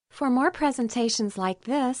For more presentations like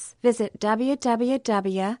this, visit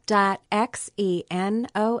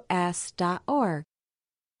www.xenos.org.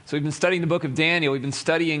 So we've been studying the book of Daniel. We've been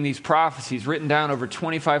studying these prophecies written down over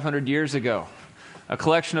 2,500 years ago. A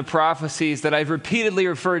collection of prophecies that I've repeatedly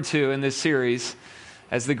referred to in this series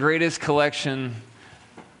as the greatest collection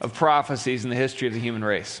of prophecies in the history of the human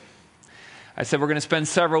race. I said we're going to spend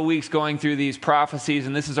several weeks going through these prophecies,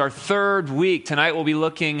 and this is our third week. Tonight we'll be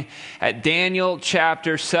looking at Daniel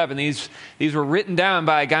chapter 7. These were written down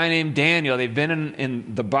by a guy named Daniel. They've been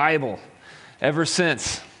in the Bible ever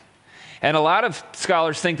since. And a lot of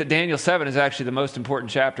scholars think that Daniel 7 is actually the most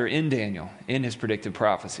important chapter in Daniel, in his predictive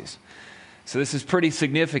prophecies. So this is pretty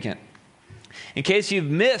significant. In case you've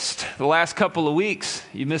missed the last couple of weeks,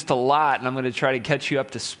 you missed a lot, and I'm going to try to catch you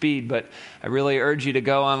up to speed, but I really urge you to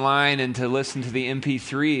go online and to listen to the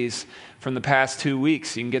MP3s from the past 2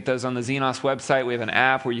 weeks. You can get those on the Xenos website. We have an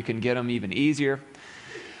app where you can get them even easier.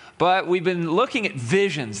 But we've been looking at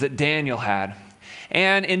visions that Daniel had.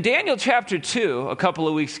 And in Daniel chapter 2, a couple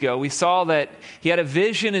of weeks ago, we saw that he had a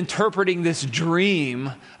vision interpreting this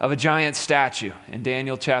dream of a giant statue in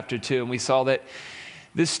Daniel chapter 2. And we saw that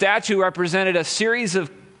this statue represented a series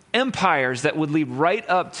of empires that would lead right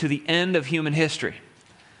up to the end of human history.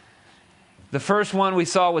 The first one we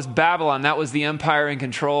saw was Babylon. That was the empire in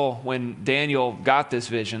control when Daniel got this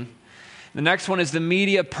vision. The next one is the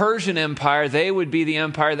Medo-Persian Empire. They would be the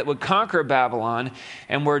empire that would conquer Babylon,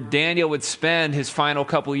 and where Daniel would spend his final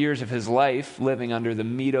couple years of his life living under the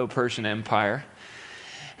Medo-Persian Empire.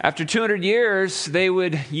 After 200 years, they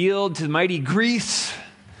would yield to mighty Greece.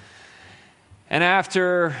 And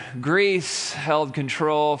after Greece held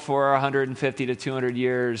control for 150 to 200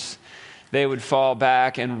 years, they would fall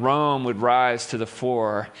back and Rome would rise to the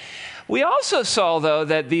fore. We also saw, though,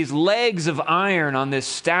 that these legs of iron on this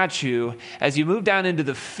statue, as you move down into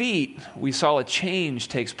the feet, we saw a change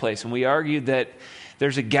takes place. And we argued that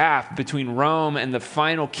there's a gap between Rome and the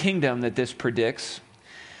final kingdom that this predicts.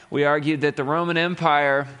 We argued that the Roman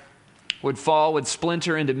Empire would fall, would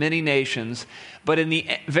splinter into many nations. But in the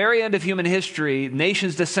very end of human history,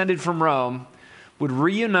 nations descended from Rome would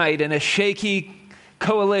reunite in a shaky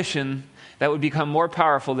coalition that would become more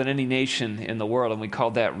powerful than any nation in the world. And we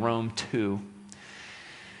called that Rome II.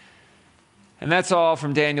 And that's all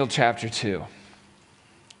from Daniel chapter 2.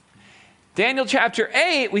 Daniel chapter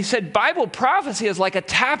 8, we said Bible prophecy is like a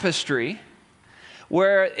tapestry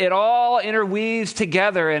where it all interweaves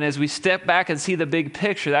together, and as we step back and see the big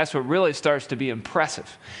picture, that's what really starts to be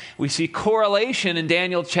impressive. We see correlation in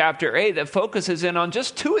Daniel chapter 8 that focuses in on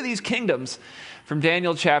just two of these kingdoms from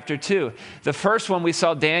Daniel chapter 2. The first one we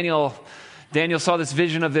saw Daniel saw this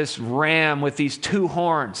vision of this ram with these two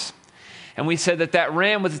horns. And we said that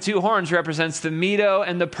ram with the two horns represents the Medo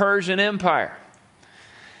and the Persian Empire.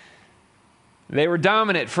 They were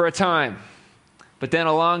dominant for a time. But then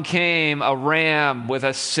along came a ram with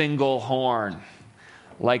a single horn,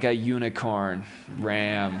 like a unicorn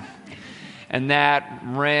ram. And that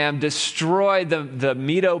ram destroyed the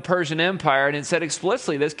Medo-Persian Empire, and it said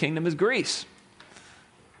explicitly, this kingdom is Greece.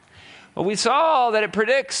 Well, we saw that it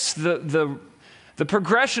predicts the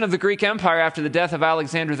progression of the Greek Empire after the death of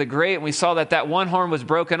Alexander the Great, and we saw that one horn was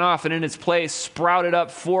broken off, and in its place sprouted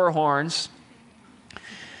up four horns,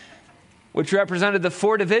 which represented the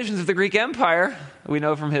four divisions of the Greek Empire, we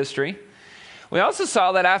know from history. We also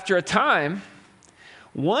saw that after a time,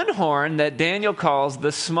 one horn that Daniel calls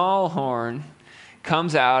the small horn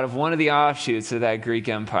comes out of one of the offshoots of that Greek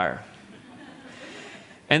Empire.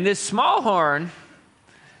 And this small horn,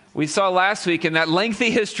 we saw last week in that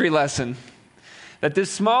lengthy history lesson, that this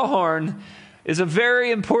small horn is a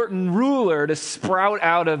very important ruler to sprout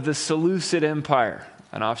out of the Seleucid Empire,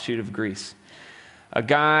 an offshoot of Greece. A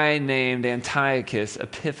guy named Antiochus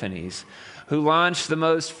Epiphanes, who launched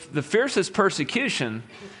the fiercest persecution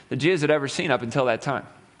the Jews had ever seen up until that time.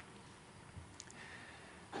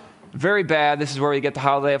 Very bad. This is where we get the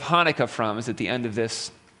holiday of Hanukkah from, is at the end of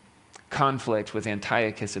this conflict with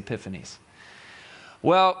Antiochus Epiphanes.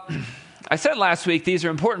 Well, I said last week these are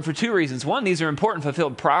important for two reasons. One, these are important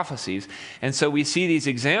fulfilled prophecies. And so we see these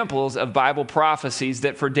examples of Bible prophecies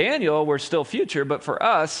that for Daniel were still future, but for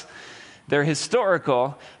us, they're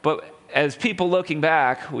historical, but as people looking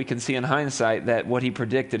back, we can see in hindsight that what he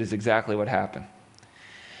predicted is exactly what happened.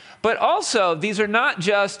 But also, these are not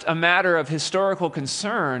just a matter of historical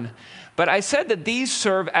concern, but I said that these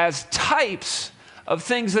serve as types of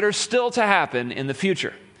things that are still to happen in the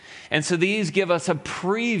future. And so these give us a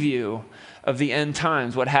preview of the end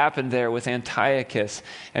times, what happened there with Antiochus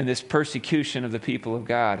and this persecution of the people of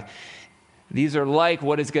God. These are like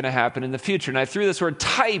what is going to happen in the future. And I threw this word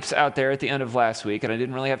types out there at the end of last week, and I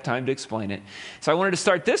didn't really have time to explain it. So I wanted to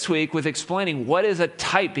start this week with explaining what is a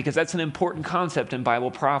type, because that's an important concept in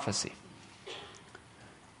Bible prophecy.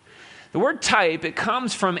 The word type, it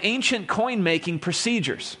comes from ancient coin-making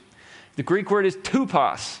procedures. The Greek word is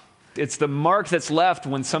tupos. It's the mark that's left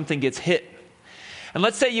when something gets hit. And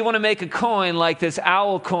let's say you want to make a coin like this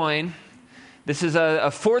owl coin. This is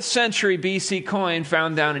a 4th century BC coin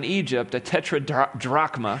found down in Egypt, a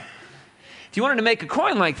tetradrachma. If you wanted to make a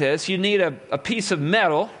coin like this, you'd need a piece of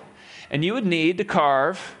metal, and you would need to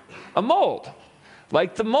carve a mold,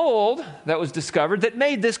 like the mold that was discovered that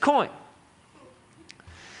made this coin.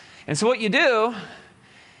 And so what you do,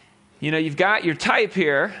 you've got your type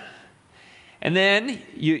here, and then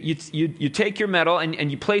you take your metal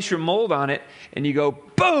and you place your mold on it, and you go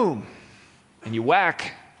boom, and you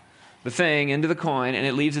whack the thing into the coin, and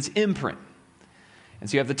it leaves its imprint. And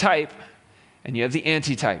so you have the type, and you have the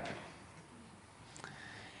antitype.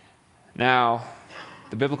 Now,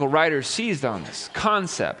 the biblical writers seized on this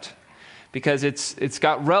concept because it's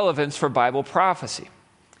got relevance for Bible prophecy.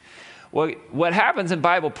 What happens in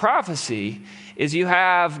Bible prophecy is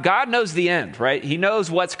God knows the end, right? He knows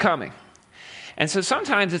what's coming. And so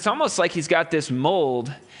sometimes it's almost like he's got this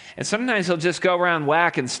mold, and sometimes he'll just go around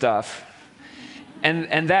whacking stuff.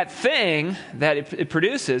 And that thing that it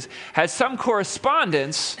produces has some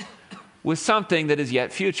correspondence with something that is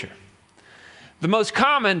yet future. The most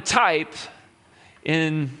common type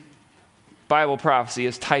in Bible prophecy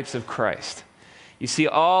is types of Christ. You see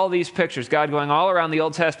all these pictures, God going all around the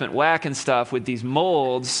Old Testament, whacking stuff with these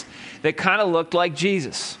molds that kind of looked like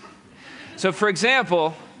Jesus. So for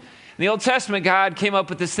example, in the Old Testament, God came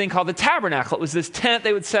up with this thing called the tabernacle. It was this tent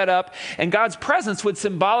they would set up, and God's presence would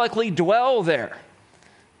symbolically dwell there.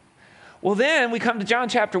 Well, then we come to John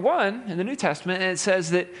chapter 1 in the New Testament, and it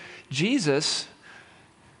says that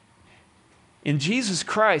in Jesus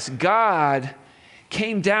Christ, God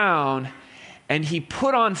came down and he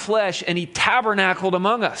put on flesh and he tabernacled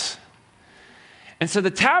among us. And so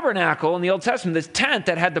the tabernacle in the Old Testament, this tent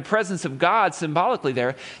that had the presence of God symbolically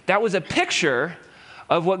there, that was a picture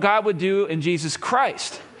of what God would do in Jesus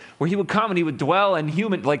Christ, where he would come and he would dwell in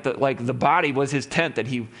human, like the body was his tent that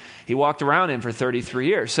he walked around in for 33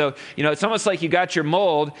 years. So, it's almost like you got your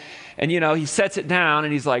mold and, he sets it down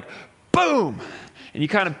and he's like, boom. And you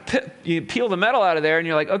kind of you peel the metal out of there and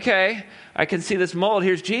you're like, okay, I can see this mold.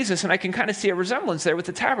 Here's Jesus. And I can kind of see a resemblance there with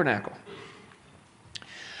the tabernacle.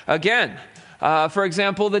 Again, for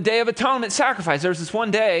example, the Day of Atonement sacrifice. There was this one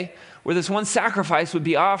day where this one sacrifice would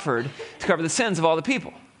be offered to cover the sins of all the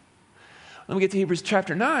people. Then we get to Hebrews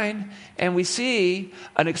chapter 9, and we see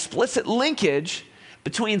an explicit linkage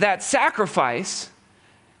between that sacrifice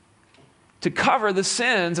to cover the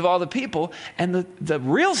sins of all the people and the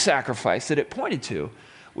real sacrifice that it pointed to,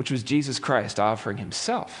 which was Jesus Christ offering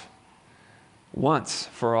himself once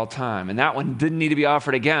for all time. And that one didn't need to be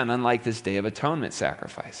offered again, unlike this Day of Atonement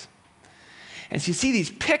sacrifice. And so you see these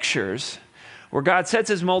pictures where God sets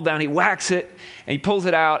his mold down, he whacks it, and he pulls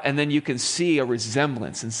it out, and then you can see a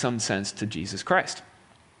resemblance in some sense to Jesus Christ.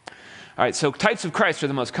 All right, so types of Christ are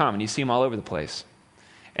the most common. You see them all over the place.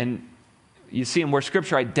 And you see them where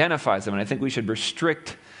Scripture identifies them, and I think we should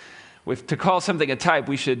restrict to call something a type.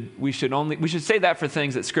 We should say that for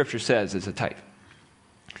things that Scripture says is a type.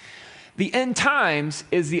 The end times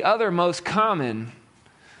is the other most common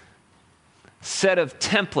set of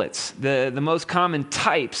templates, the most common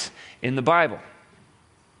types in the Bible.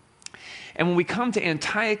 And when we come to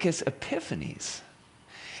Antiochus Epiphanes,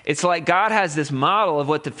 it's like God has this model of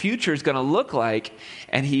what the future is going to look like,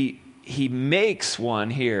 and he makes one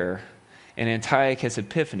here in Antiochus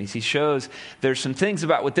Epiphanes. He shows there's some things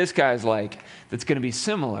about what this guy's like that's going to be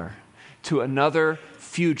similar to another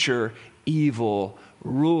future evil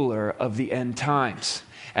ruler of the end times.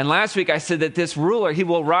 And last week I said that this ruler, he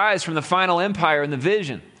will rise from the final empire in the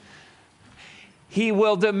vision. He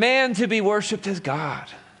will demand to be worshiped as God.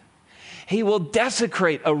 He will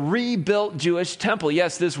desecrate a rebuilt Jewish temple.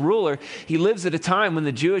 Yes, this ruler, he lives at a time when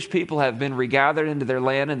the Jewish people have been regathered into their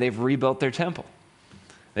land and they've rebuilt their temple.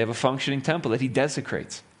 They have a functioning temple that he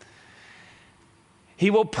desecrates. He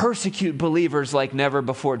will persecute believers like never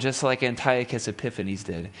before, just like Antiochus Epiphanes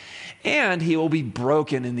did. And he will be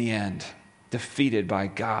broken in the end, defeated by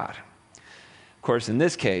God. Of course, in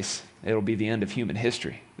this case, it'll be the end of human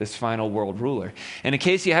history, this final world ruler. And in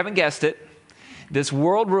case you haven't guessed it, this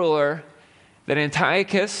world ruler that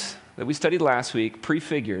Antiochus, that we studied last week,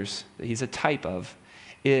 prefigures, that he's a type of,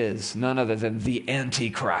 is none other than the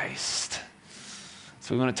Antichrist. That's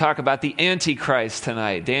So we want to talk about the Antichrist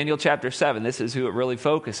tonight. Daniel chapter 7, this is who it really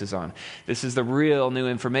focuses on. This is the real new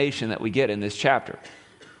information that we get in this chapter.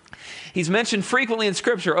 He's mentioned frequently in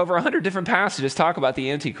Scripture. Over 100 different passages talk about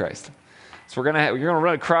the Antichrist. So you're going to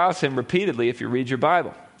run across him repeatedly if you read your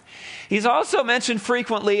Bible. He's also mentioned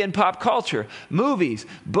frequently in pop culture, movies,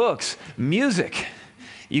 books, music.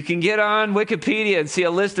 You can get on Wikipedia and see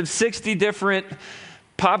a list of 60 different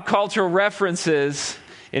pop cultural references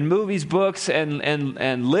in movies, books,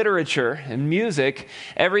 and literature and music.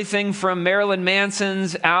 Everything from Marilyn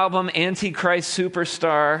Manson's album Antichrist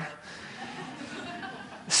Superstar,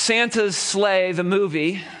 Santa's Sleigh, the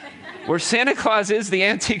movie, where Santa Claus is the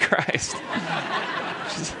Antichrist.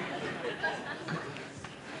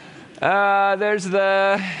 There's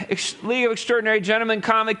the League of Extraordinary Gentlemen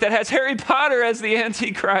comic that has Harry Potter as the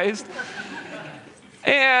Antichrist.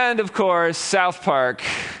 And, of course, South Park,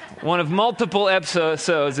 one of multiple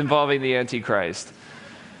episodes involving the Antichrist,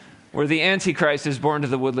 where the Antichrist is born to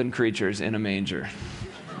the woodland creatures in a manger.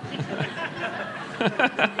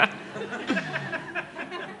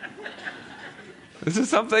 This is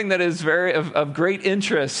something that is very of great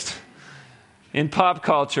interest in pop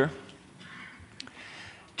culture.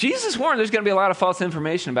 Jesus warned there's going to be a lot of false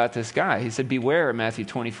information about this guy. He said, beware in Matthew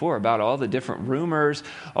 24 about all the different rumors,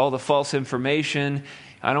 all the false information.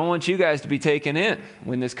 I don't want you guys to be taken in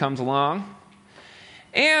when this comes along.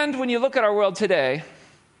 And when you look at our world today,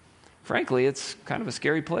 frankly, it's kind of a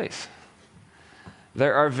scary place.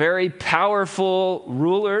 There are very powerful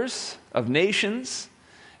rulers of nations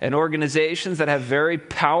and organizations that have very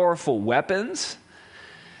powerful weapons.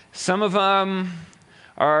 Some of them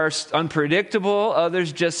are unpredictable.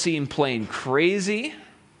 Others just seem plain crazy.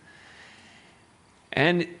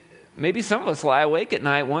 And maybe some of us lie awake at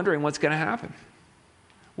night wondering what's going to happen.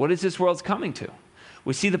 What is this world's coming to?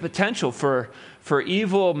 We see the potential for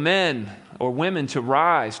evil men or women to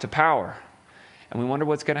rise to power, and we wonder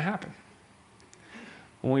what's going to happen.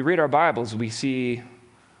 When we read our Bibles, we see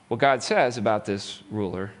what God says about this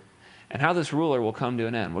ruler and how this ruler will come to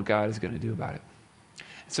an end, what God is going to do about it.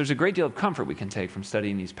 So there's a great deal of comfort we can take from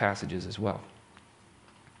studying these passages as well.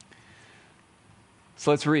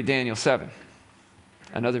 So let's read Daniel 7,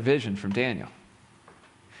 another vision from Daniel.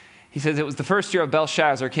 He says, it was the first year of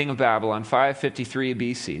Belshazzar, king of Babylon, 553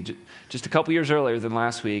 BC, just a couple years earlier than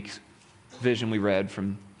last week's vision we read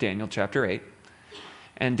from Daniel chapter 8.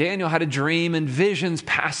 And Daniel had a dream, and visions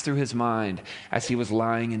passed through his mind as he was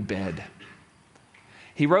lying in bed.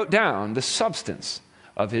 He wrote down the substance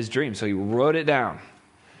of his dream, so he wrote it down.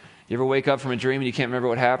 You ever wake up from a dream and you can't remember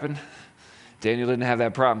what happened? Daniel didn't have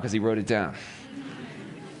that problem because he wrote it down.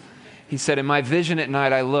 He said, in my vision at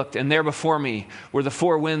night I looked, and there before me were the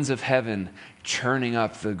four winds of heaven churning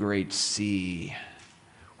up the great sea.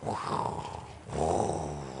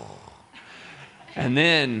 And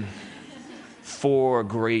then four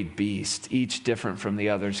great beasts, each different from the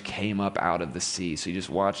others, came up out of the sea. So he just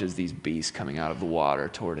watches these beasts coming out of the water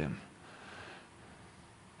toward him.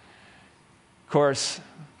 Of course,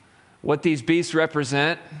 what these beasts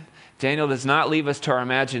represent, Daniel does not leave us to our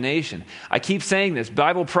imagination. I keep saying this,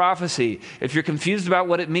 Bible prophecy, if you're confused about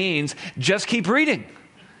what it means, just keep reading.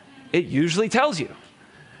 It usually tells you.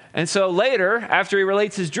 And so later, after he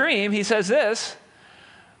relates his dream, he says this,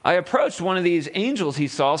 I approached one of these angels he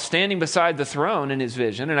saw standing beside the throne in his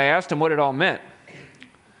vision, and I asked him what it all meant.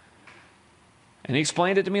 And he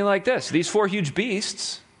explained it to me like this. These four huge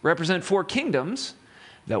beasts represent four kingdoms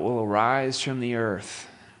that will arise from the earth.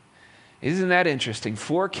 Isn't that interesting?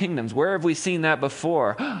 Four kingdoms. Where have we seen that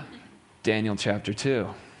before? Daniel chapter 2.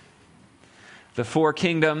 The four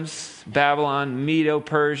kingdoms, Babylon,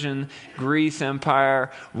 Medo-Persian, Greece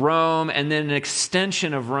Empire, Rome, and then an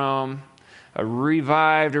extension of Rome, a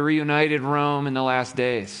revived, a reunited Rome in the last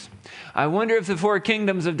days. I wonder if the four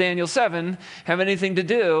kingdoms of Daniel 7 have anything to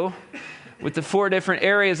do with the four different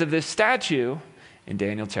areas of this statue in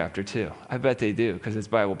Daniel chapter 2. I bet they do, because it's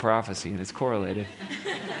Bible prophecy and it's correlated.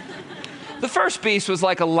 The first beast was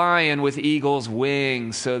like a lion with eagle's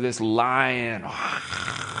wings. So this lion,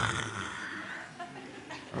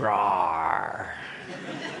 roar.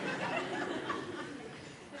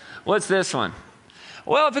 What's this one?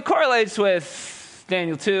 Well, if it correlates with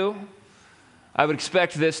Daniel 2, I would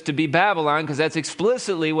expect this to be Babylon, because that's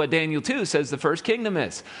explicitly what Daniel 2 says the first kingdom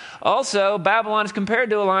is. Also, Babylon is compared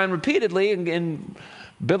to a lion repeatedly in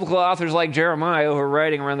biblical authors like Jeremiah, who are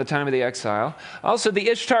writing around the time of the exile. Also, the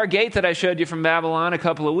Ishtar Gate that I showed you from Babylon a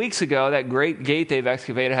couple of weeks ago, that great gate they've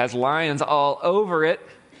excavated, has lions all over it.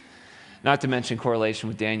 Not to mention correlation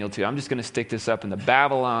with Daniel 2. I'm just going to stick this up in the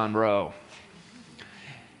Babylon row.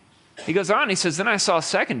 He goes on, he says, then I saw a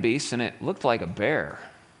second beast, and it looked like a bear.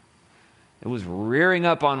 It was rearing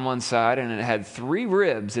up on one side, and it had 3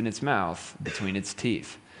 ribs in its mouth between its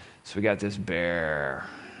teeth. So we got this bear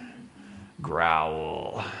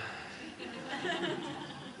growl.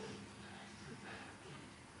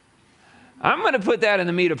 I'm going to put that in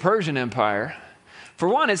the Medo-Persian Empire. For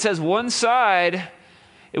one, it says one side,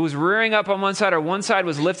 it was rearing up on one side, or one side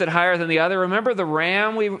was lifted higher than the other. Remember the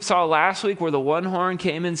ram we saw last week where the one horn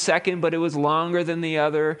came in second, but it was longer than the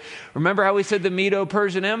other? Remember how we said the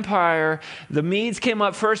Medo-Persian Empire, the Medes came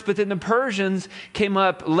up first, but then the Persians came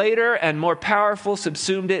up later and more powerful,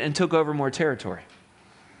 subsumed it, and took over more territory.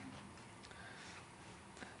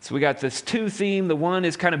 So we got this 2 theme. The one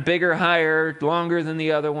is kind of bigger, higher, longer than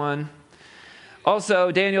the other one. Also,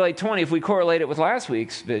 Daniel 8:20, if we correlate it with last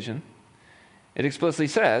week's vision, it explicitly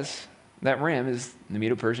says that ram is the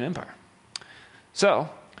Medo-Persian Empire. So,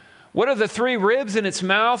 what are the 3 ribs in its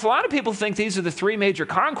mouth? A lot of people think these are the 3 major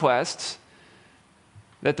conquests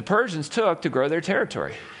that the Persians took to grow their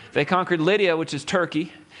territory. They conquered Lydia, which is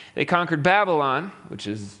Turkey. They conquered Babylon, which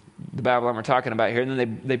is the Babylon we're talking about here. And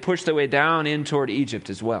then they pushed their way down in toward Egypt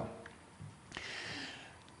as well.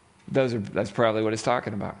 That's probably what it's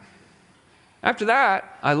talking about. After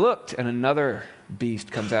that, I looked, and another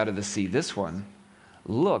beast comes out of the sea. This one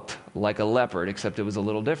looked like a leopard, except it was a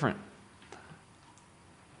little different.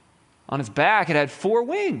 On its back, it had 4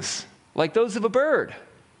 wings, like those of a bird.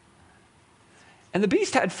 And the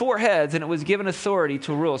beast had 4 heads, and it was given authority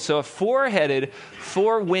to rule. So a 4-headed,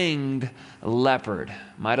 4-winged leopard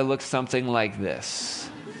might have looked something like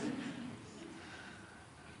this.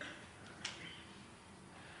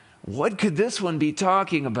 What could this one be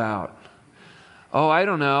talking about? Oh, I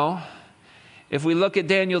don't know. If we look at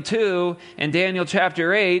Daniel 2 and Daniel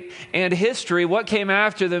chapter 8 and history, what came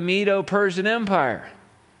after the Medo-Persian Empire?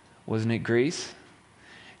 Wasn't it Greece?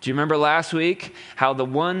 Do you remember last week how the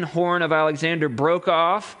one horn of Alexander broke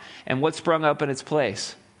off and what sprung up in its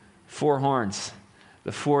place? 4 horns,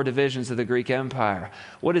 the 4 divisions of the Greek Empire.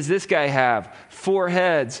 What does this guy have? 4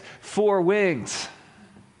 heads, 4 wings.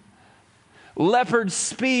 Leopard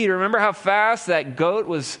speed. Remember how fast that goat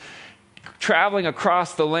was traveling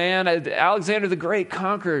across the land? Alexander the Great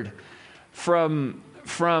conquered from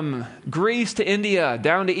Greece to India,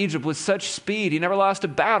 down to Egypt with such speed. He never lost a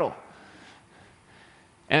battle.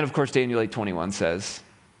 And of course, Daniel 8:21 says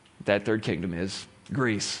that 3rd kingdom is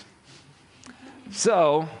Greece.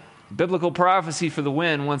 So, biblical prophecy for the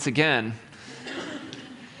win once again.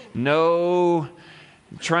 No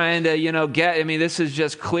trying to, this is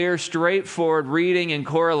just clear, straightforward reading and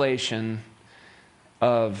correlation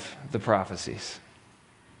of the prophecies.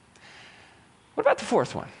 What about the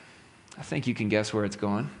 4th one? I think you can guess where it's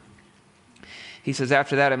going. He says,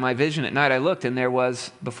 after that in my vision at night I looked, and there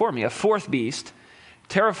was before me a 4th beast,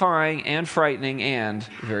 terrifying and frightening and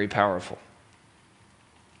very powerful.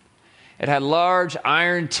 It had large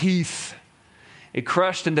iron teeth. It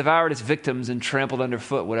crushed and devoured its victims and trampled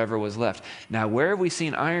underfoot whatever was left. Now, where have we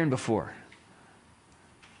seen iron before?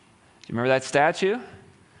 Do you remember that statue?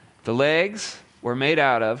 The legs were made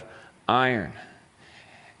out of iron.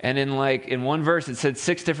 And in one verse it said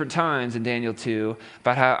 6 different times in Daniel 2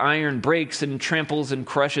 about how iron breaks and tramples and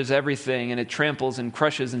crushes everything, and it tramples and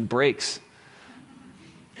crushes and breaks.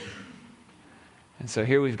 And so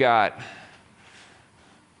here we've got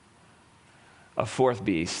a 4th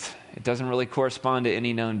beast. It doesn't really correspond to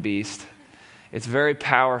any known beast. It's very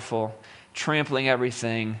powerful, trampling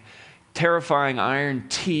everything, terrifying iron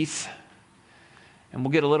teeth. And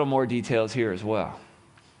we'll get a little more details here as well.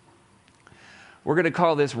 We're going to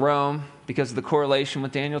call this Rome because of the correlation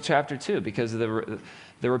with Daniel chapter 2, because of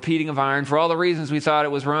the repeating of iron. For all the reasons we thought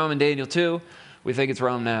it was Rome in Daniel 2, we think it's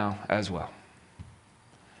Rome now as well.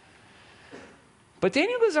 But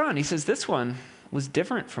Daniel goes on. He says this one was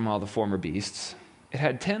different from all the former beasts. It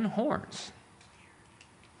had 10 horns.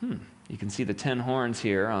 You can see the 10 horns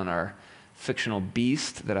here on our fictional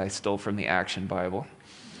beast that I stole from the Action Bible.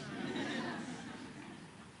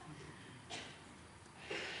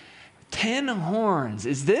 10 horns.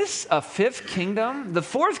 Is this a 5th kingdom? The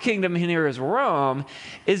 4th kingdom here is Rome.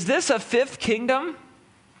 Is this a 5th kingdom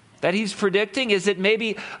that he's predicting? Is it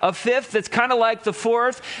maybe a 5th that's kind of like the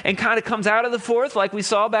 4th and kind of comes out of the 4th like we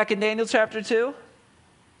saw back in Daniel chapter 2?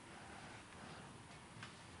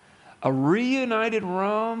 A reunited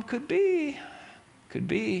Rome? Could be. Could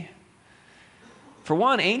be. For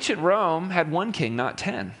one, ancient Rome had 1 king, not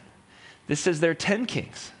 10. This says there are 10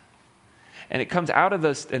 kings. And it comes out of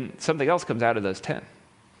those, and something else comes out of those 10.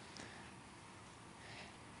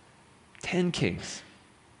 10 kings.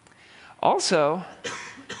 Also,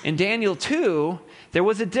 in Daniel 2, there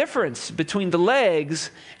was a difference between the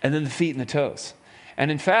legs and then the feet and the toes.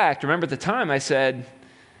 And in fact, remember at the time I said,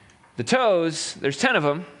 The toes, there's 10 of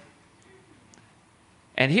them.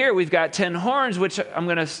 And here we've got 10 horns, which we're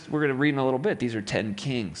going to read in a little bit. These are 10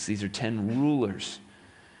 kings. These are 10 rulers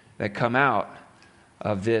that come out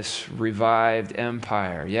of this revived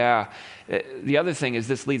empire. Yeah. The other thing is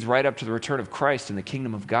this leads right up to the return of Christ in the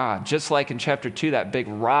kingdom of God. Just like in chapter 2, that big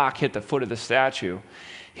rock hit the foot of the statue.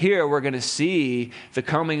 Here we're going to see the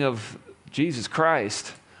coming of Jesus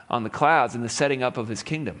Christ on the clouds and the setting up of his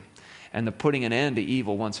kingdom and the putting an end to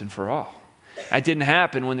evil once and for all. That didn't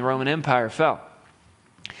happen when the Roman Empire fell.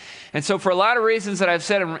 And so for a lot of reasons that I've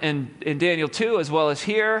said in Daniel 2 as well as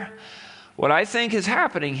here, what I think is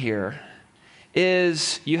happening here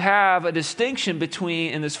is you have a distinction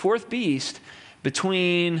between, in this fourth beast,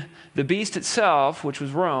 between the beast itself, which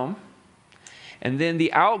was Rome, and then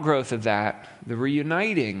the outgrowth of that, the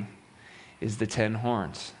reuniting, is the 10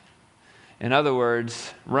 horns. In other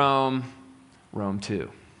words, Rome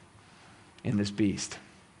too, in this beast.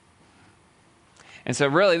 And so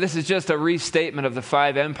really, this is just a restatement of the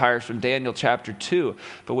 5 empires from Daniel chapter 2.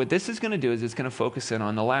 But what this is going to do is it's going to focus in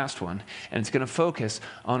on the last one. And it's going to focus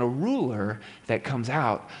on a ruler that comes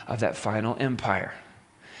out of that final empire.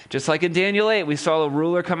 Just like in Daniel 8, we saw a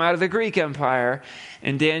ruler come out of the Greek Empire.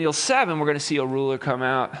 In Daniel 7, we're going to see a ruler come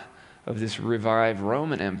out of this revived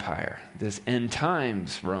Roman Empire, this end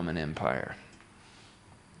times Roman Empire.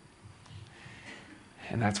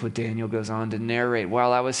 And that's what Daniel goes on to narrate.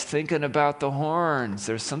 While I was thinking about the horns,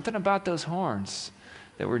 there's something about those horns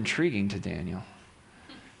that were intriguing to Daniel.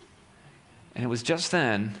 And it was just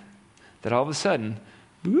then that all of a sudden,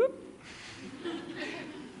 boop,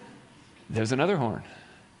 there's another horn.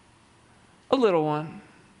 A little one,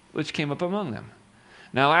 which came up among them.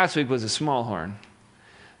 Now, last week was a small horn.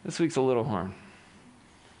 This week's a little horn.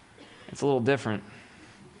 It's a little different,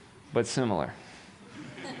 but similar.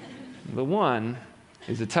 The one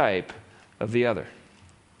is a type of the other.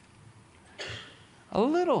 A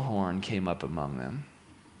little horn came up among them,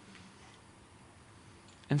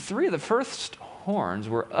 and 3 of the first horns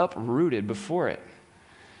were uprooted before it.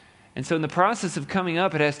 And so in the process of coming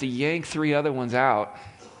up, it has to yank 3 other ones out.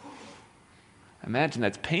 Imagine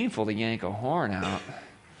that's painful to yank a horn out.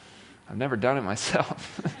 I've never done it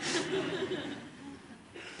myself.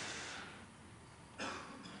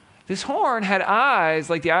 This horn had eyes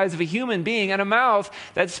like the eyes of a human being and a mouth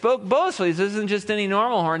that spoke boastfully. This isn't just any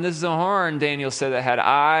normal horn. This is a horn, Daniel said, that had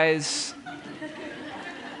eyes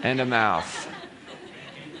and a mouth.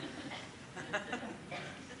 You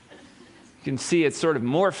can see it's sort of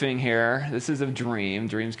morphing here. This is a dream.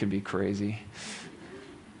 Dreams can be crazy.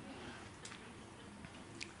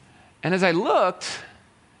 And as I looked,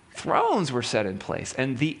 thrones were set in place,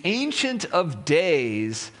 and the Ancient of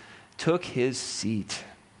Days took his seat.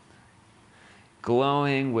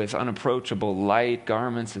 Glowing with unapproachable light,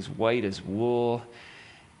 garments as white as wool.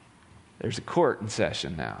 There's a court in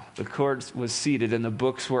session now. The court was seated and the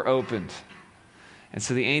books were opened. And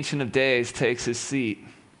so the Ancient of Days takes his seat.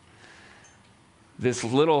 This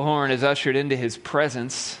little horn is ushered into his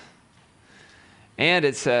presence. And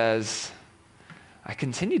it says, I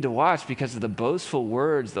continued to watch because of the boastful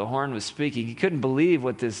words the horn was speaking. He couldn't believe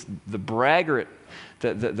what the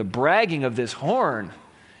bragging of this horn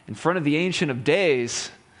in front of the Ancient of Days.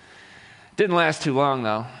 Didn't last too long,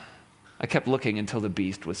 though. I kept looking until the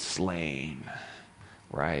beast was slain.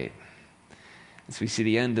 Right. And so we see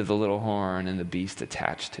the end of the little horn and the beast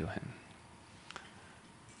attached to him.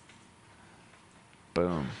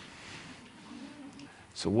 Boom.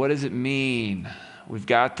 So what does it mean? We've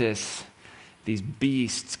got these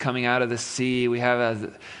beasts coming out of the sea. We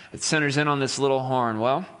have it centers in on this little horn.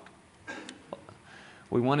 Well,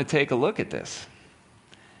 we want to take a look at this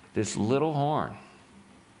little horn.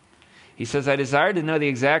 He says, I desired to know the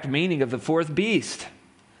exact meaning of the fourth beast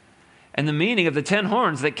and the meaning of the 10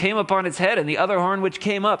 horns that came upon its head and the other horn which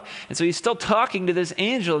came up. And so he's still talking to this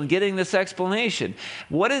angel and getting this explanation.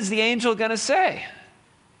 What is the angel going to say?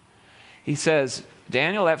 He says,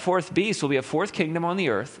 Daniel, that fourth beast will be a fourth kingdom on the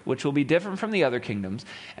earth, which will be different from the other kingdoms,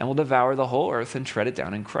 and will devour the whole earth and tread it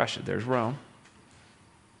down and crush it. There's Rome.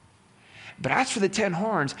 But as for the 10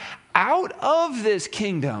 horns, out of this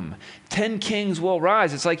kingdom, 10 kings will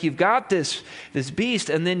rise. It's like you've got this beast,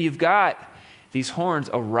 and then you've got these horns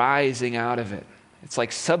arising out of it. It's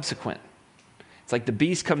like subsequent. It's like the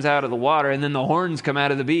beast comes out of the water, and then the horns come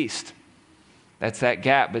out of the beast. That's that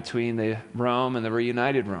gap between the Rome and the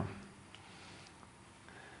reunited Rome.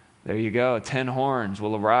 There you go. 10 horns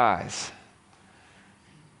will arise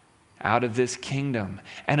out of this kingdom.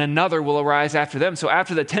 And another will arise after them. So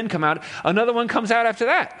after the 10 come out, another one comes out after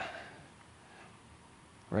that.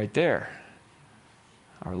 Right there.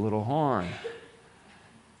 Our little horn.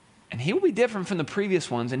 And he will be different from the previous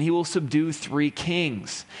ones, and he will subdue 3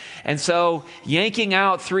 kings. And so, yanking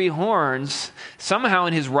out 3 horns, somehow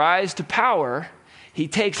in his rise to power, he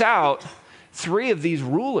takes out 3 of these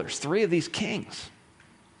rulers, 3 of these kings.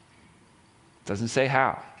 Doesn't say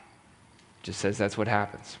how. Just says that's what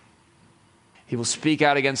happens. He will speak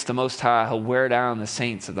out against the Most High. He'll wear down the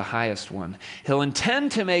saints of the Highest One. He'll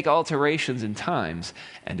intend to make alterations in times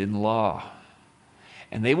and in law.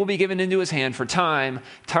 And they will be given into his hand for time,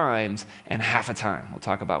 times, and half a time. We'll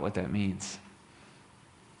talk about what that means.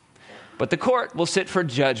 But the court will sit for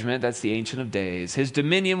judgment. That's the Ancient of Days. His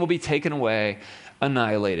dominion will be taken away,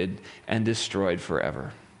 annihilated, and destroyed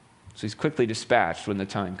forever. So he's quickly dispatched when the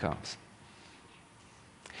time comes.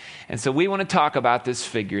 And so we want to talk about this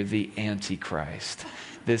figure, the Antichrist,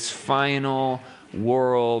 this final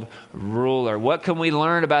world ruler. What can we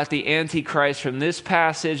learn about the Antichrist from this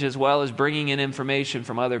passage as well as bringing in information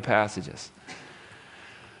from other passages?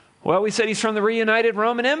 Well, we said he's from the reunited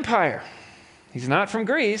Roman Empire. He's not from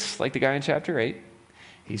Greece, like the guy in chapter 8.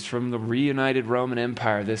 He's from the reunited Roman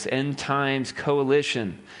Empire, this end times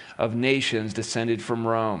coalition of nations descended from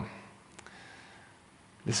Rome.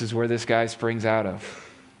 This is where this guy springs out of.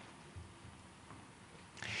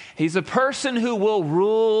 He's a person who will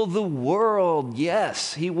rule the world.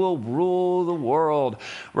 Yes, he will rule the world.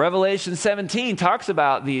 Revelation 17 talks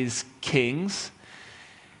about these kings.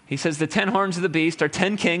 He says the 10 horns of the beast are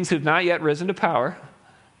 10 kings who've not yet risen to power.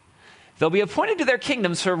 They'll be appointed to their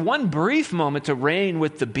kingdoms for one brief moment to reign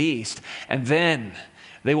with the beast, and then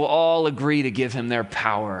they will all agree to give him their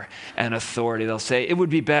power and authority. They'll say, it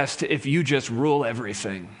would be best if you just rule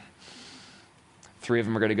everything. 3 of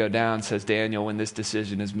them are going to go down, says Daniel, when this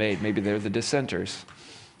decision is made. Maybe they're the dissenters.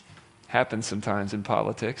 Happens sometimes in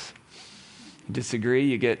politics. You disagree,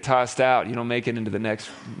 you get tossed out. You don't make it into the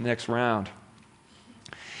next round.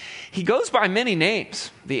 He goes by many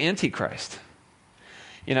names, the Antichrist.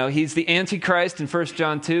 You know, he's the Antichrist in 1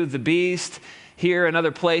 John 2, the beast. Here and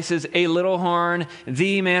other places, a little horn,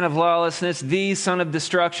 the man of lawlessness, the son of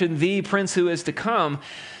destruction, the prince who is to come.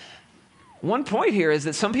 One point here is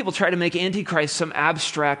that some people try to make Antichrist some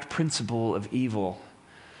abstract principle of evil.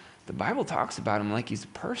 The Bible talks about him like he's a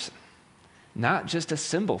person, not just a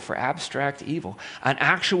symbol for abstract evil, an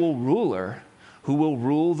actual ruler who will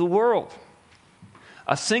rule the world.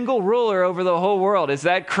 A single ruler over the whole world. Is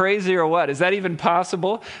that crazy or what? Is that even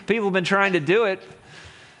possible? People have been trying to do it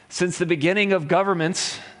since the beginning of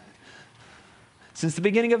governments. Since the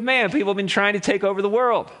beginning of man, people have been trying to take over the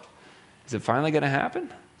world. Is it finally going to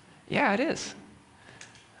happen? Yeah, it is.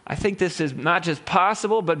 I think this is not just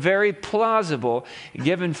possible, but very plausible,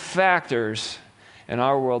 given factors in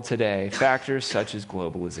our world today, factors such as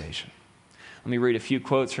globalization. Let me read a few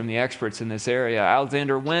quotes from the experts in this area.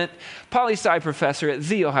 Alexander Wendt, poli-sci professor at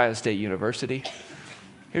The Ohio State University.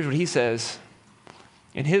 Here's what he says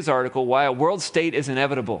in his article, Why a World State is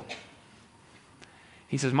Inevitable.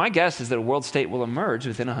 He says, my guess is that a world state will emerge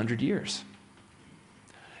within 100 years.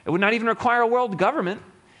 It would not even require a world government,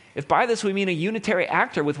 if by this we mean a unitary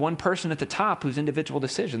actor with one person at the top whose individual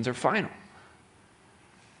decisions are final.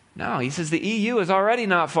 No, he says the EU is already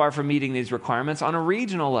not far from meeting these requirements on a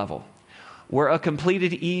regional level. Were a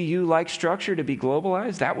completed EU-like structure to be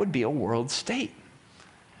globalized, that would be a world state.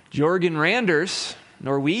 Jorgen Randers,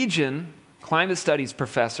 Norwegian climate studies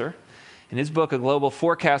professor, in his book, A Global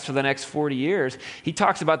Forecast for the Next 40 Years, he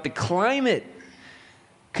talks about the climate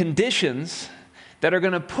conditions that are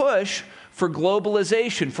going to push for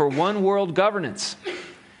globalization, for one world governance.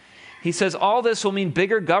 He says all this will mean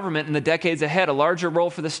bigger government in the decades ahead, a larger role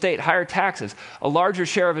for the state, higher taxes, a larger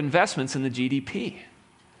share of investments in the GDP.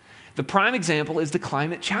 The prime example is the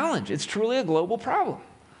climate challenge. It's truly a global problem.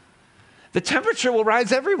 The temperature will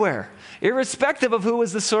rise everywhere, irrespective of who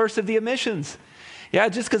is the source of the emissions. Yeah,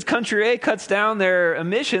 just because country A cuts down their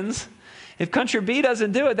emissions, if country B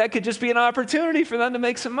doesn't do it, that could just be an opportunity for them to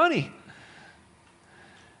make some money.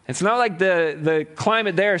 It's not like the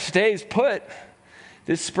climate there stays put.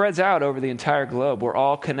 This spreads out over the entire globe. We're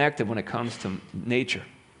all connected when it comes to nature.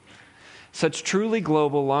 Such truly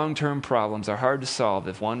global, long-term problems are hard to solve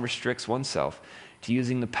if one restricts oneself to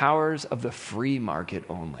using the powers of the free market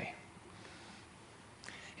only.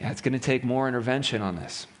 Yeah, it's going to take more intervention on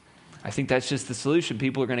this. I think that's just the solution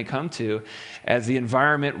people are going to come to as the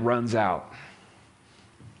environment runs out.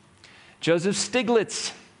 Joseph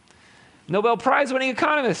Stiglitz, Nobel Prize-winning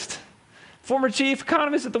economist, former chief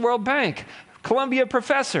economist at the World Bank, Columbia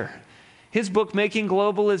professor. His book, Making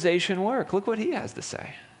Globalization Work. Look what he has to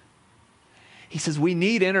say. He says, we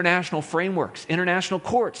need international frameworks, international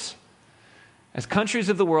courts. As countries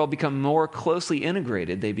of the world become more closely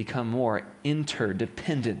integrated, they become more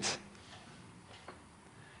interdependent.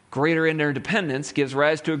 Greater interdependence gives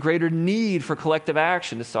rise to a greater need for collective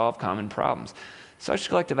action to solve common problems. Such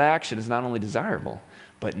collective action is not only desirable,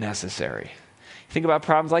 but necessary. Think about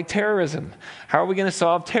problems like terrorism. How are we going to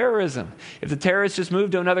solve terrorism if the terrorists just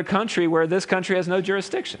move to another country where this country has no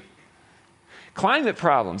jurisdiction? Climate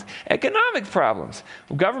problems, economic problems.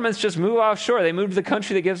 Governments just move offshore. They move to the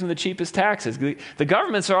country that gives them the cheapest taxes. The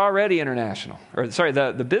governments are already international.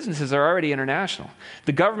 The businesses are already international.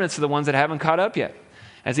 The governments are the ones that haven't caught up yet.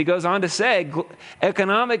 As he goes on to say,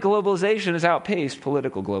 economic globalization has outpaced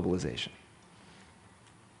political globalization.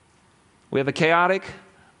 We have a chaotic,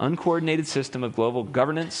 uncoordinated system of global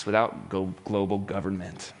governance without global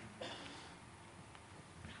government.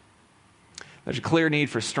 There's a clear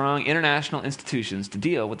need for strong international institutions to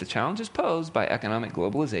deal with the challenges posed by economic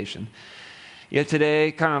globalization. Yet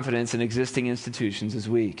today, confidence in existing institutions is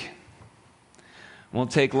weak. It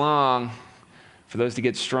won't take long for those to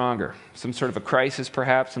get stronger. Some sort of a crisis,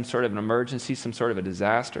 perhaps, some sort of an emergency, some sort of a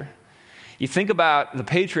disaster. You think about the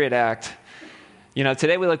Patriot Act.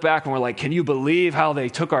 Today we look back and we're like, can you believe how they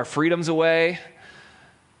took our freedoms away?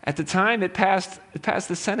 At the time, it passed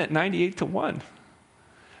the Senate 98-1.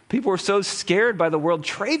 People were so scared by the World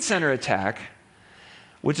Trade Center attack,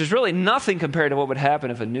 which is really nothing compared to what would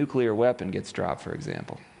happen if a nuclear weapon gets dropped, for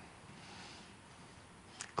example.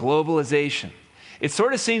 Globalization. It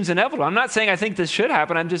sort of seems inevitable. I'm not saying I think this should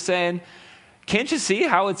happen. I'm just saying, can't you see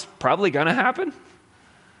how it's probably going to happen?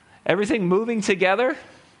 Everything moving together.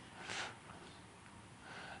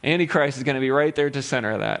 Antichrist is going to be right there at the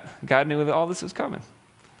center of that. God knew that all this was coming.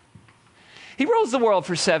 He rules the world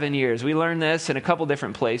for 7 years. We learn this in a couple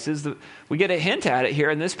different places. We get a hint at it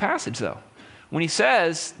here in this passage, though. When he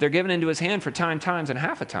says they're given into his hand for time, times, and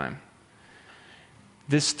half a time.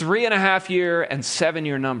 This 3.5 year and 7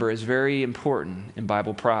 year number is very important in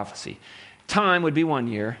Bible prophecy. Time would be 1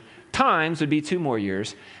 year. Times would be 2 more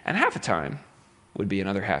years. And half a time would be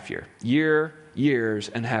another half year. Year, years,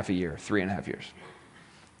 and half a year. 3.5 years.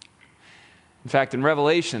 In fact, in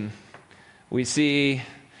Revelation, we see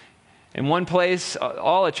in one place,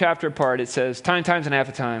 all a chapter apart, it says time, times, and half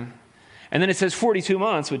a time. And then it says 42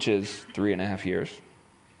 months, which is 3.5 years.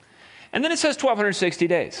 And then it says 1,260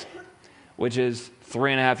 days, which is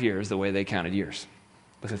 3.5 years, the way they counted years,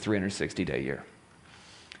 with a 360-day year.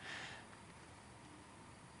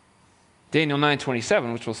 Daniel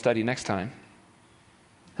 9:27, which we'll study next time,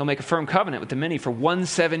 he'll make a firm covenant with the many for 1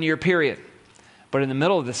 7-year period. But in the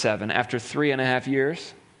middle of the 7, after 3.5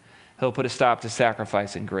 years, he'll put a stop to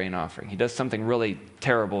sacrifice and grain offering. He does something really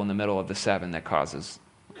terrible in the middle of the 7 that causes,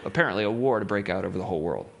 apparently, a war to break out over the whole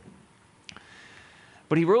world.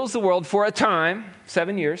 But he rules the world for a time,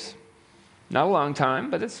 7 years. Not a long time,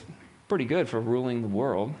 but it's pretty good for ruling the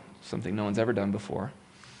world, something no one's ever done before.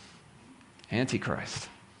 Antichrist.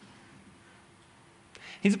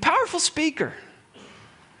 He's a powerful speaker.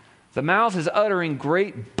 The mouth is uttering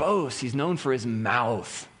great boasts. He's known for his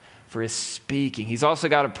mouth, for his speaking. He's also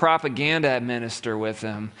got a propaganda minister with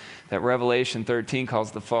him that Revelation 13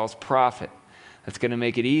 calls the false prophet. That's going to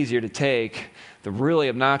make it easier to take the really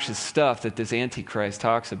obnoxious stuff that this Antichrist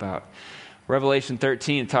talks about. Revelation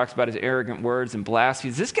 13 talks about his arrogant words and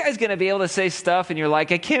blasphemies. This guy's going to be able to say stuff and you're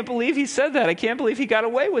like, I can't believe he said that. I can't believe he got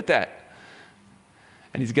away with that.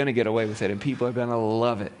 And he's going to get away with it, and people are going to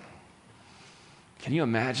love it. Can you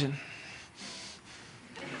imagine?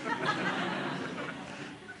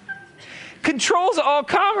 Controls all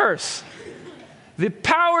commerce. The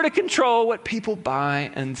power to control what people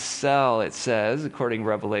buy and sell, it says, according to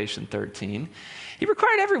Revelation 13. He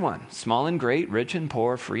required everyone, small and great, rich and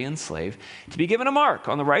poor, free and slave, to be given a mark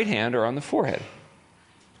on the right hand or on the forehead.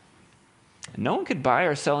 No one could buy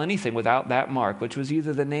or sell anything without that mark, which was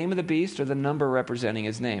either the name of the beast or the number representing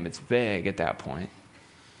his name. It's vague at that point.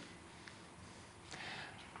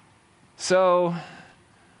 So,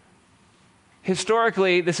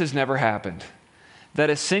 historically, this has never happened.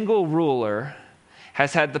 That a single ruler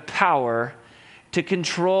has had the power to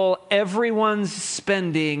control everyone's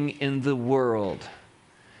spending in the world.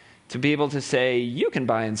 To be able to say, you can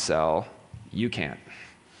buy and sell, you can't.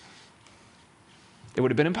 It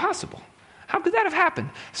would have been impossible. How could that have happened?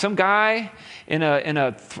 Some guy in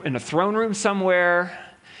a throne room somewhere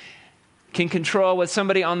can control what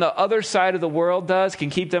somebody on the other side of the world does, can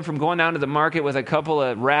keep them from going down to the market with a couple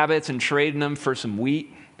of rabbits and trading them for some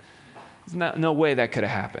wheat. There's no way that could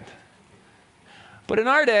have happened. But in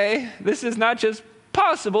our day, this is not just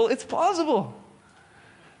possible, it's plausible.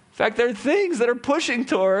 In fact, there are things that are pushing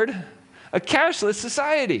toward a cashless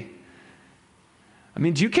society. I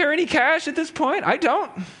mean, do you carry any cash at this point? I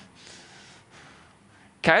don't.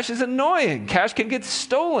 Cash is annoying. Cash can get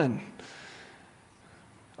stolen.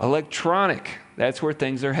 Electronic. That's where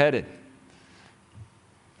things are headed.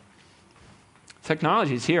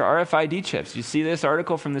 Technology is here, RFID chips. You see this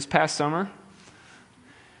article from this past summer?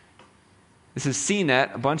 This is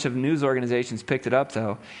CNET. A bunch of news organizations picked it up,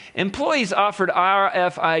 though. Employees offered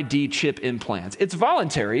RFID chip implants. It's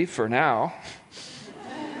voluntary for now.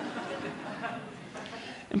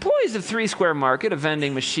 Employees of Three Square Market, a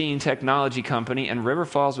vending machine technology company in River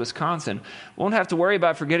Falls, Wisconsin, won't have to worry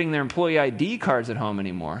about forgetting their employee ID cards at home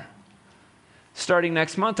anymore. Starting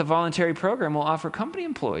next month, a voluntary program will offer company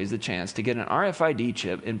employees the chance to get an RFID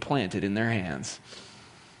chip implanted in their hands.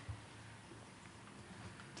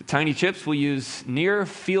 The tiny chips will use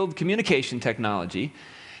near-field communication technology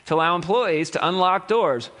to allow employees to unlock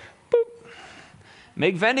doors, boop,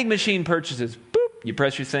 make vending machine purchases, boop. You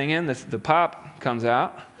press your thing in, the pop comes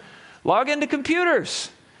out. Log into computers,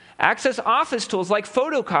 access office tools like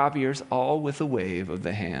photocopiers, all with a wave of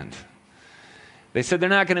the hand. They said they're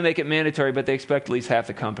not going to make it mandatory, but they expect at least half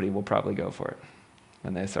the company will probably go for it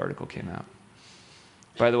when this article came out.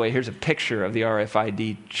 By the way, here's a picture of the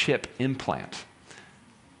RFID chip implant.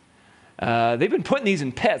 They've been putting these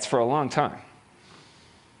in pets for a long time.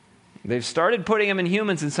 They've started putting them in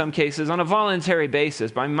humans in some cases on a voluntary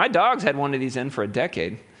basis. My dog's had one of these in for a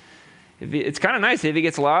decade. It's kind of nice if he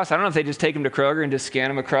gets lost. I don't know if they just take him to Kroger and just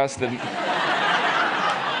scan him across the...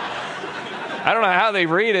 I don't know how they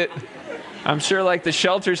read it. I'm sure like the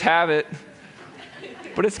shelters have it.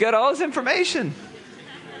 But it's got all his information.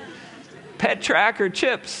 Pet tracker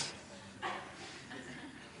chips.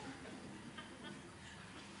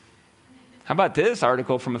 How about this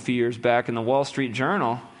article from a few years back in the Wall Street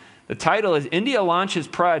Journal? The title is, India Launches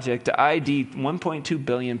Project to ID 1.2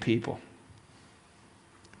 billion people.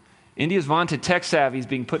 India's vaunted tech savvy is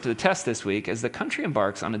being put to the test this week as the country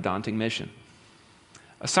embarks on a daunting mission,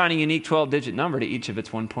 assigning a unique 12-digit number to each of its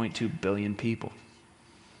 1.2 billion people.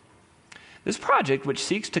 This project, which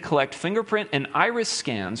seeks to collect fingerprint and iris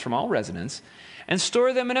scans from all residents and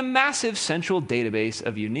store them in a massive central database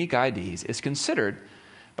of unique IDs, is considered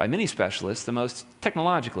by many specialists the most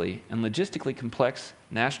technologically and logistically complex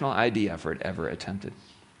national ID effort ever attempted.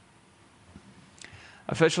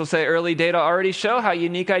 Officials say early data already show how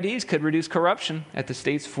unique IDs could reduce corruption at the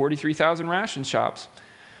state's 43,000 ration shops,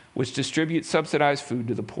 which distribute subsidized food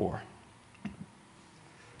to the poor.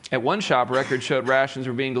 At one shop, records showed rations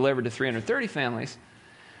were being delivered to 330 families,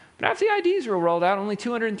 but after the IDs were rolled out, only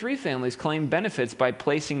 203 families claimed benefits by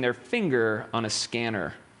placing their finger on a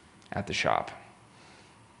scanner at the shop.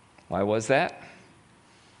 Why was that?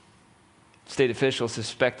 State officials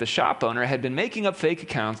suspect the shop owner had been making up fake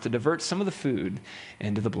accounts to divert some of the food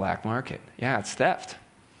into the black market. Yeah, it's theft.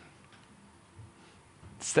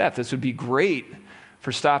 It's theft. This would be great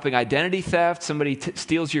for stopping identity theft. Somebody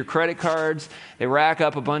steals your credit cards. They rack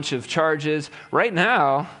up a bunch of charges. Right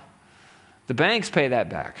now, the banks pay that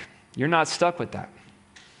back. You're not stuck with that.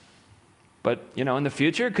 But, in the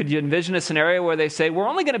future, could you envision a scenario where they say, we're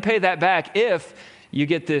only going to pay that back if you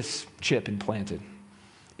get this chip implanted,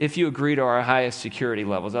 if you agree to our highest security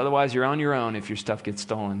levels. Otherwise, you're on your own if your stuff gets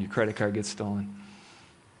stolen, your credit card gets stolen.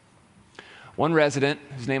 One resident,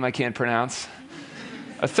 whose name I can't pronounce,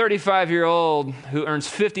 a 35-year-old who earns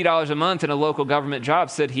 $50 a month in a local government job,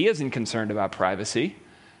 said he isn't concerned about privacy.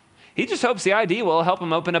 He just hopes the ID will help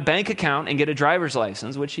him open a bank account and get a driver's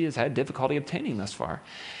license, which he has had difficulty obtaining thus far,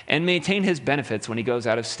 and maintain his benefits when he goes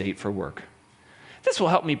out of state for work. This will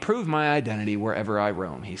help me prove my identity wherever I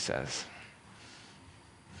roam, he says.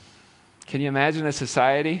 Can you imagine a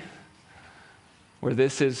society where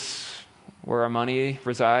this is where our money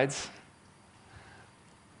resides?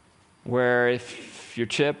 Where if your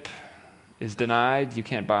chip is denied, you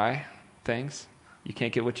can't buy things. You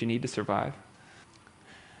can't get what you need to survive.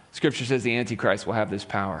 Scripture says the Antichrist will have this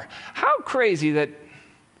power. How crazy that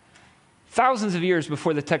thousands of years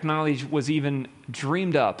before the technology was even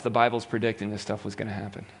dreamed up, the Bible's predicting this stuff was going to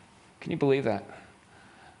happen. Can you believe that?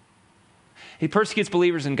 He persecutes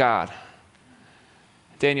believers in God.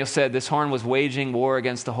 Daniel said this horn was waging war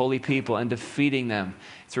against the holy people and defeating them.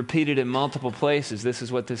 It's repeated in multiple places. This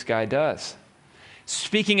is what this guy does.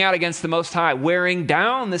 Speaking out against the Most High, wearing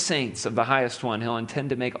down the saints of the Highest One. He'll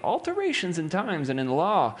intend to make alterations in times and in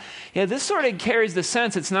law. Yeah, this sort of carries the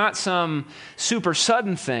sense it's not some super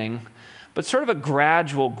sudden thing, but sort of a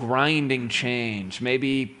gradual grinding change.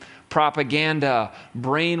 Maybe propaganda,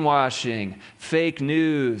 brainwashing, fake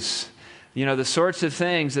news, the sorts of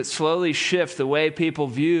things that slowly shift the way people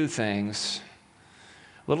view things.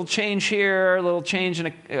 A little change here, a little change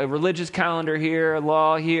in a religious calendar here, a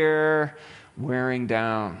law here, wearing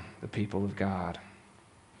down the people of God.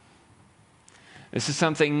 This is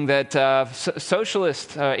something that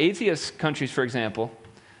socialist, atheist countries, for example,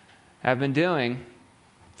 have been doing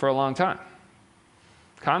for a long time.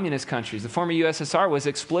 Communist countries, the former USSR was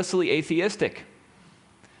explicitly atheistic.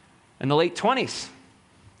 In the late 20s,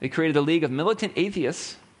 they created the League of Militant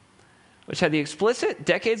Atheists, which had the explicit,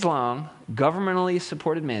 decades-long, governmentally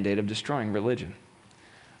supported mandate of destroying religion.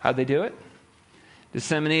 How'd they do it?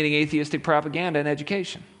 Disseminating atheistic propaganda and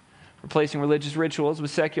education, replacing religious rituals with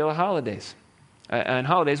secular holidays, and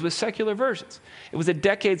holidays with secular versions. It was a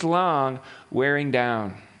decades-long wearing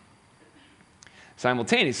down.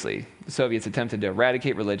 Simultaneously, the Soviets attempted to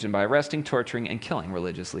eradicate religion by arresting, torturing, and killing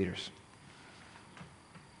religious leaders.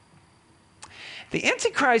 The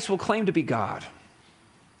Antichrist will claim to be God.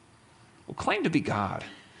 Will claim to be God.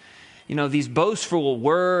 You know, these boastful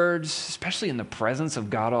words, especially in the presence of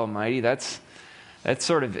God Almighty, that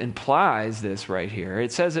sort of implies this right here.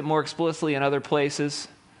 It says it more explicitly in other places.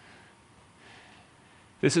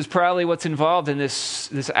 This is probably what's involved in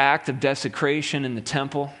this act of desecration in the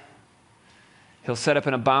temple. He'll set up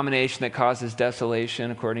an abomination that causes desolation,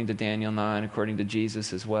 according to Daniel 9, according to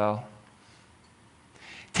Jesus as well.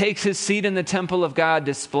 Takes his seat in the temple of God,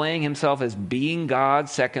 displaying himself as being God,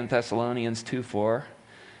 2 Thessalonians 2:4.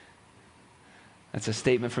 That's a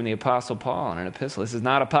statement from the Apostle Paul in an epistle. This is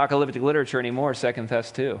not apocalyptic literature anymore, 2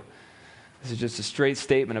 Thess 2. This is just a straight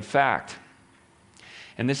statement of fact.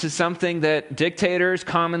 And this is something that dictators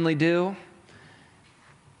commonly do.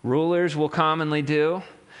 Rulers will commonly do.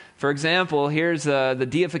 For example, here's the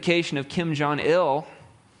deification of Kim Jong-il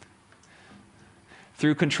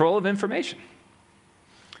through control of information.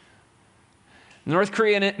 The North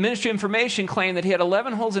Korean Ministry of Information claimed that he had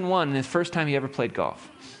 11 holes in one in his first time he ever played golf.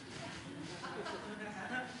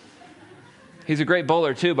 He's a great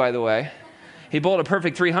bowler too, by the way. He bowled a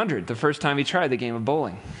perfect 300 the first time he tried the game of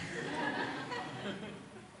bowling.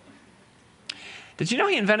 Did you know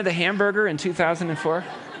he invented the hamburger in 2004?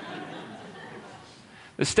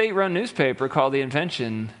 The state-run newspaper called the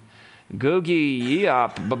invention Googie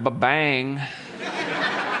Yeop Bang,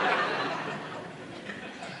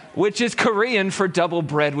 which is Korean for double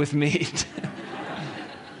bread with meat.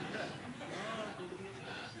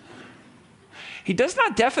 He does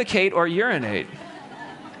not defecate or urinate.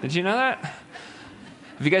 Did you know that?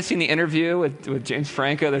 Have you guys seen the interview with James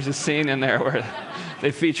Franco? There's a scene in there where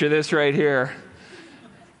they feature this right here.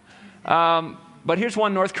 But here's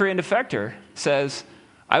one North Korean defector says,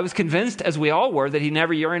 I was convinced, as we all were, that he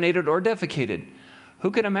never urinated or defecated.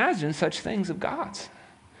 Who could imagine such things of God's?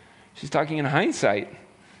 She's talking in hindsight,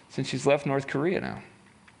 since she's left North Korea now,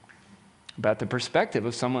 about the perspective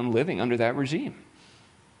of someone living under that regime.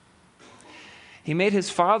 He made his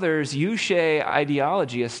father's Yushai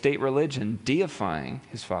ideology a state religion, deifying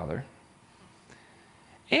his father.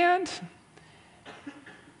 And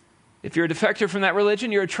if you're a defector from that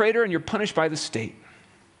religion, you're a traitor and you're punished by the state.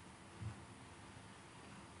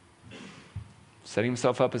 Setting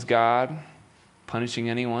himself up as God, punishing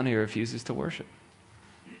anyone who refuses to worship.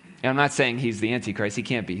 And I'm not saying he's the Antichrist. He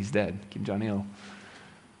can't be. He's dead. Kim Jong-il.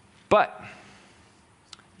 But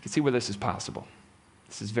you can see where this is possible.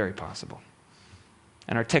 This is very possible.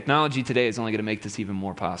 And our technology today is only going to make this even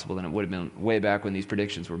more possible than it would have been way back when these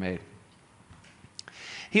predictions were made.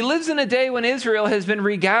 He lives in a day when Israel has been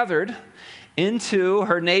regathered into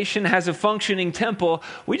her nation, has a functioning temple.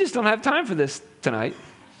 We just don't have time for this tonight.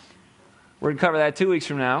 We're going to cover that 2 weeks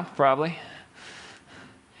from now, probably.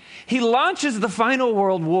 He launches the final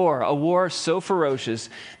world war, a war so ferocious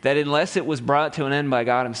that unless it was brought to an end by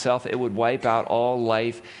God himself, it would wipe out all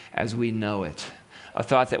life as we know it. A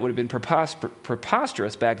thought that would have been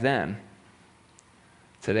preposterous back then.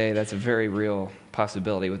 Today, that's a very real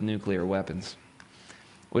possibility with nuclear weapons.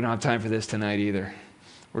 We don't have time for this tonight either.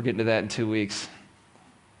 We're getting to that in 2 weeks.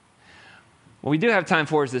 What we do have time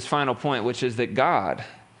for is this final point, which is that God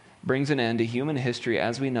brings an end to human history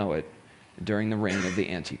as we know it during the reign of the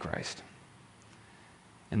Antichrist.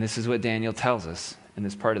 And this is what Daniel tells us in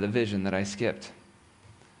this part of the vision that I skipped.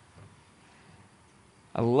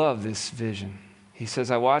 I love this vision. He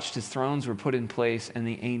says, I watched as thrones were put in place and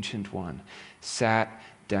the Ancient One sat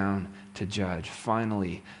down to judge.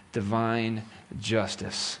 Finally, divine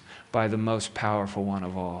justice by the most powerful one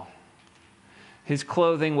of all. His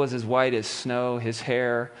clothing was as white as snow, his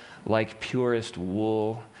hair like purest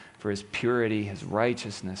wool. For his purity, his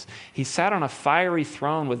righteousness. He sat on a fiery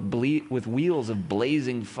throne with wheels of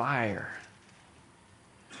blazing fire.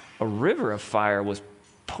 A river of fire was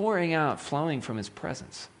pouring out, flowing from his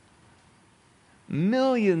presence.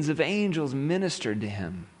 Millions of angels ministered to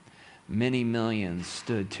him. Many millions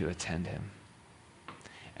stood to attend him.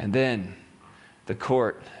 And then the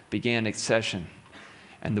court began its session,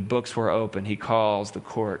 and the books were open. He calls the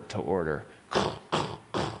court to order.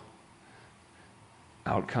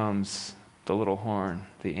 Out out comes the little horn,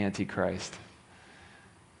 the Antichrist.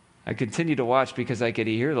 I continue to watch because I could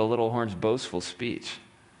hear the little horn's boastful speech.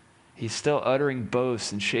 He's still uttering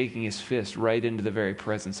boasts and shaking his fist right into the very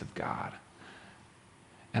presence of God.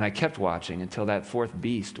 And I kept watching until that fourth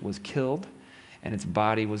beast was killed and its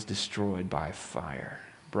body was destroyed by fire,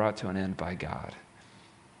 brought to an end by God.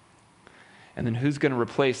 And then who's going to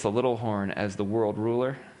replace the little horn as the world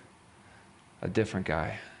ruler? A different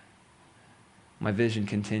guy. My vision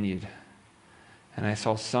continued, and I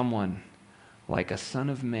saw someone like a son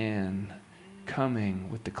of man coming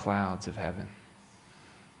with the clouds of heaven.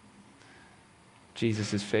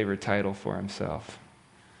 Jesus' favorite title for himself.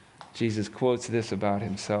 Jesus quotes this about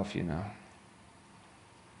himself, you know.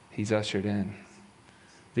 He's ushered in.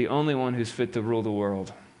 The only one who's fit to rule the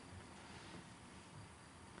world.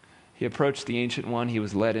 He approached the Ancient One. He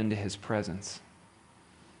was led into his presence.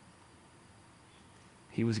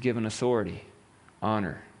 He was given authority,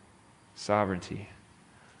 honor, sovereignty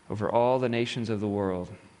over all the nations of the world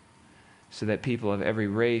so that people of every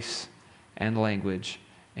race and language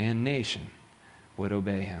and nation would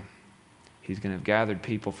obey him. He's going to have gathered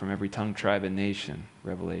people from every tongue, tribe, and nation,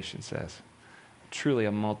 Revelation says. Truly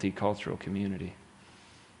a multicultural community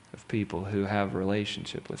of people who have a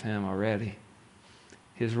relationship with him already.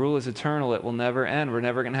 His rule is eternal. It will never end. We're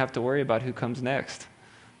never going to have to worry about who comes next.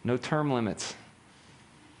 No term limits.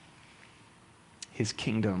 His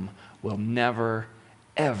kingdom will never,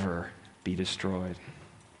 ever be destroyed.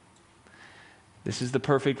 This is the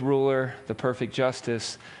perfect ruler, the perfect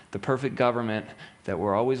justice, the perfect government that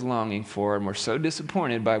we're always longing for, and we're so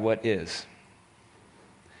disappointed by what is.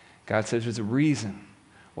 God says there's a reason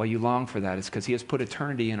why you long for that. It's because he has put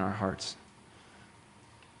eternity in our hearts.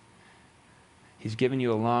 He's given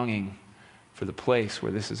you a longing for the place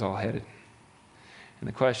where this is all headed. And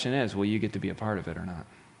the question is, will you get to be a part of it or not?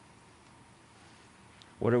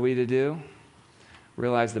 What are we to do?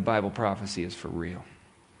 Realize the Bible prophecy is for real.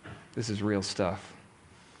 This is real stuff.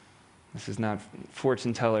 This is not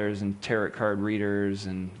fortune tellers and tarot card readers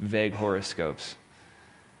and vague horoscopes.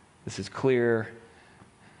 This is clear.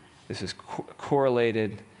 This is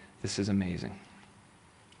correlated. This is amazing.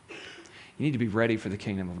 You need to be ready for the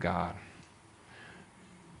kingdom of God.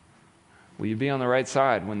 Will you be on the right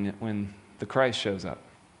side when the Christ shows up?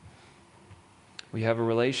 Will you have a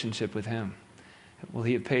relationship with him? Will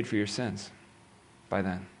he have paid for your sins by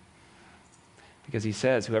then? Because he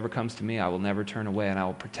says, whoever comes to me, I will never turn away, and I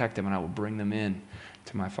will protect them, and I will bring them in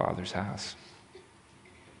to my Father's house.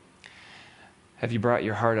 Have you brought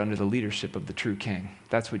your heart under the leadership of the true King?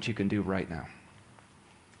 That's what you can do right now.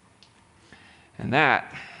 And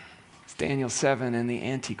that is Daniel 7 and the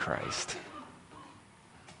Antichrist.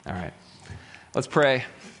 All right, let's pray.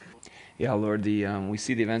 Yeah, Lord, we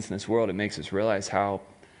see the events in this world. It makes us realize how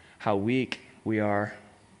weak we are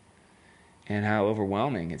and how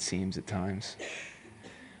overwhelming it seems at times.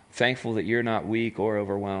 Thankful that you're not weak or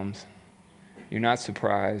overwhelmed. You're not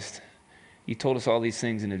surprised. You told us all these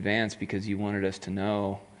things in advance because you wanted us to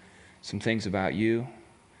know some things about you,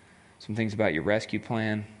 some things about your rescue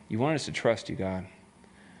plan. You want us to trust you, God.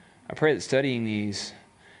 I pray that studying these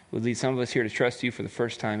would lead some of us here to trust you for the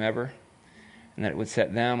first time ever, and that it would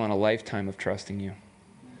set them on a lifetime of trusting you.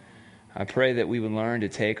 I pray that we would learn to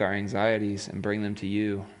take our anxieties and bring them to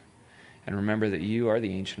you, and remember that you are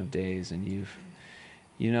the Ancient of Days, and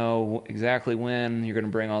you know exactly when you're going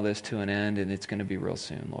to bring all this to an end, and it's going to be real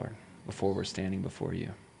soon, Lord, before we're standing before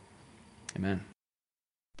you. Amen.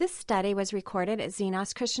 This study was recorded at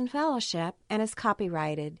Xenos Christian Fellowship and is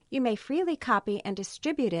copyrighted. You may freely copy and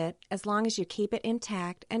distribute it as long as you keep it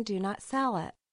intact and do not sell it.